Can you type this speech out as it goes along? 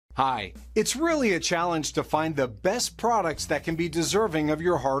Hi, it's really a challenge to find the best products that can be deserving of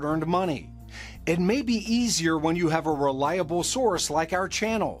your hard-earned money. It may be easier when you have a reliable source like our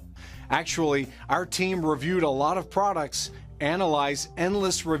channel. Actually, our team reviewed a lot of products, analyzed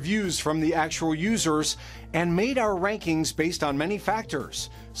endless reviews from the actual users, and made our rankings based on many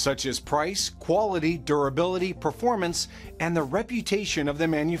factors, such as price, quality, durability, performance, and the reputation of the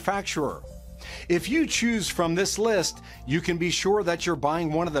manufacturer. If you choose from this list, you can be sure that you're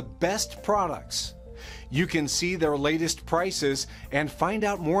buying one of the best products. You can see their latest prices and find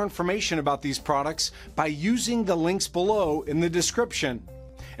out more information about these products by using the links below in the description.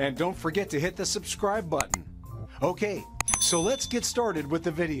 And don't forget to hit the subscribe button. Okay, so let's get started with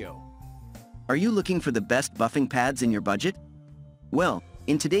the video. Are you looking for the best buffing pads in your budget? Well,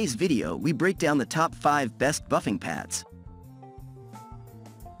 in today's video we break down the top 5 best buffing pads.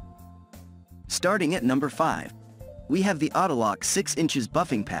 Starting at number 5, we have the Autolock 6 inches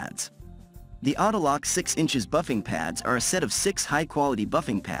buffing pads. The Autolock 6 inches buffing pads are a set of 6 high-quality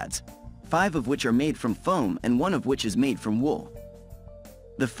buffing pads, 5 of which are made from foam and 1 of which is made from wool.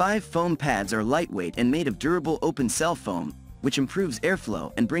 The 5 foam pads are lightweight and made of durable open cell foam, which improves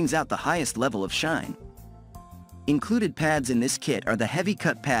airflow and brings out the highest level of shine. Included pads in this kit are the heavy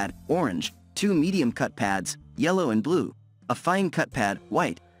cut pad, orange, 2 medium cut pads, yellow and blue, a fine cut pad,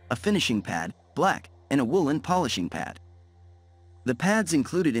 white, a finishing pad, black, and a woolen polishing pad. The pads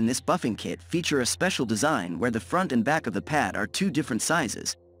included in this buffing kit feature a special design where the front and back of the pad are 2 different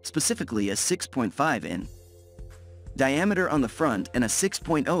sizes, specifically a 6.5 in diameter on the front and a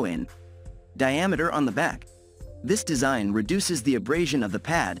 6.0 in diameter on the back. This design reduces the abrasion of the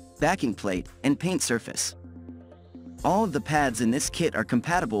pad, backing plate, and paint surface. All of the pads in this kit are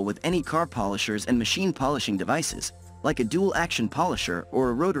compatible with any car polishers and machine polishing devices, like a dual-action polisher or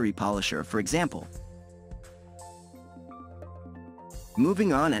a rotary polisher, for example.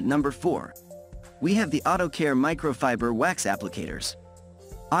 Moving on at number 4, we have the AutoCare Microfiber Wax Applicators.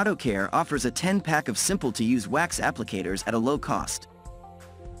 AutoCare offers a 10-pack of simple-to-use wax applicators at a low cost.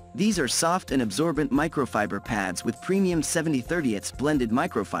 These are soft and absorbent microfiber pads with premium 70/30ths blended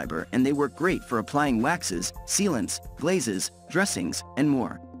microfiber, and they work great for applying waxes, sealants, glazes, dressings, and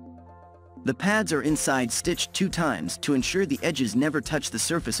more. The pads are inside stitched 2 times to ensure the edges never touch the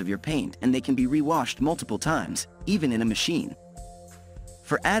surface of your paint, and they can be re-washed multiple times, even in a machine.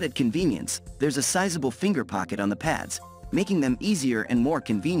 For added convenience, there's a sizable finger pocket on the pads, making them easier and more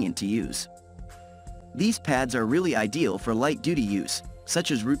convenient to use. These pads are really ideal for light-duty use, such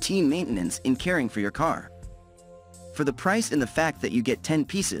as routine maintenance in caring for your car. For the price and the fact that you get 10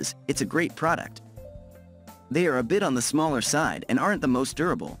 pieces, it's a great product. They are a bit on the smaller side and aren't the most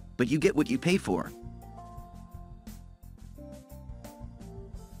durable, but you get what you pay for.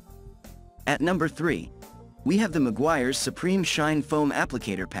 At number 3, we have the Meguiar's Supreme Shine Foam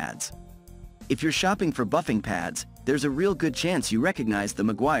Applicator Pads. If you're shopping for buffing pads, there's a real good chance you recognize the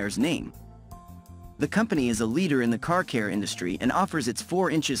Meguiar's name. The company is a leader in the car care industry and offers its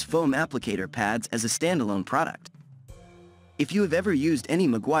 4 inches foam applicator pads as a standalone product. If you have ever used any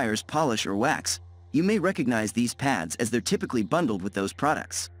Meguiar's polish or wax, you may recognize these pads as they're typically bundled with those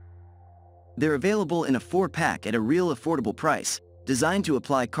products. They're available in a 4-pack at a real affordable price, designed to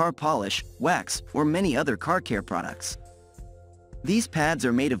apply car polish, wax, or many other car care products. These pads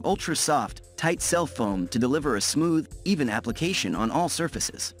are made of ultra-soft, tight cell foam to deliver a smooth, even application on all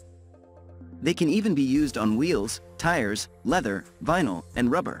surfaces. They can even be used on wheels, tires, leather, vinyl,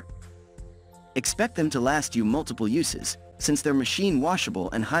 and rubber. Expect them to last you multiple uses, since they're machine washable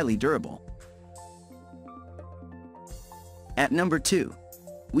and highly durable. At number 2,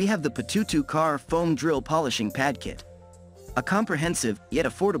 we have the Petutu Car Foam Drill Polishing Pad Kit. A comprehensive, yet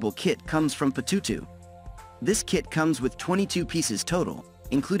affordable kit comes from Petutu. This kit comes with 22 pieces total,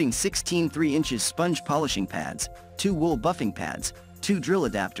 including 16 3-inches sponge polishing pads, 2 wool buffing pads, 2 drill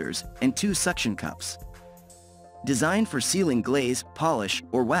adapters, and 2 suction cups. Designed for sealing glaze, polish,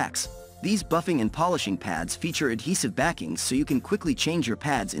 or wax, these buffing and polishing pads feature adhesive backings so you can quickly change your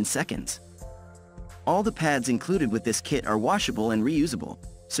pads in seconds. All the pads included with this kit are washable and reusable,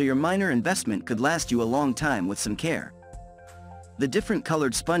 so your minor investment could last you a long time with some care. The different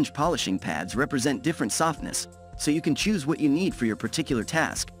colored sponge polishing pads represent different softness, so you can choose what you need for your particular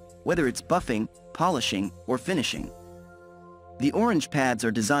task, whether it's buffing, polishing, or finishing. The orange pads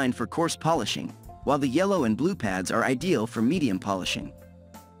are designed for coarse polishing, while the yellow and blue pads are ideal for medium polishing.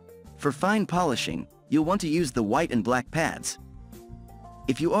 For fine polishing, you'll want to use the white and black pads.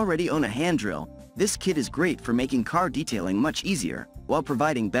 If you already own a hand drill, this kit is great for making car detailing much easier, while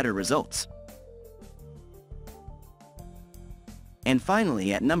providing better results. And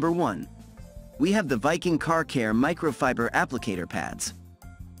finally, at number 1, we have the Viking Car Care Microfiber Applicator Pads.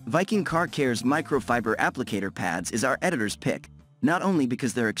 Viking Car Care's Microfiber Applicator pads is our editor's pick, not only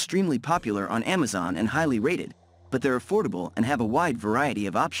because they're extremely popular on Amazon and highly rated, but they're affordable and have a wide variety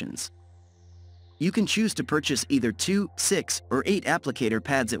of options. You can choose to purchase either 2, 6, or 8 applicator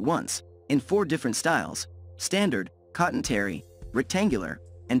pads at once, in 4 different styles: standard, cotton terry, rectangular,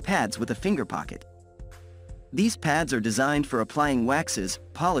 and pads with a finger pocket. These pads are designed for applying waxes,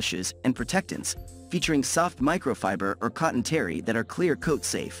 polishes, and protectants, featuring soft microfiber or cotton terry that are clear coat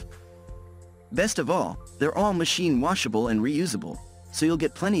safe. Best of all, they're all machine washable and reusable, so you'll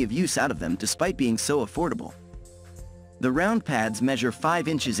get plenty of use out of them despite being so affordable. The round pads measure 5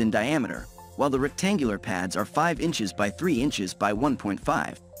 inches in diameter, while the rectangular pads are 5 inches by 3 inches by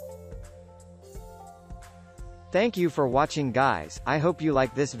 1.5. Thank you for watching, guys. I hope you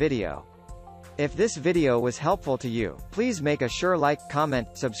liked this video. If this video was helpful to you, please make a sure like, comment,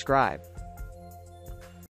 subscribe.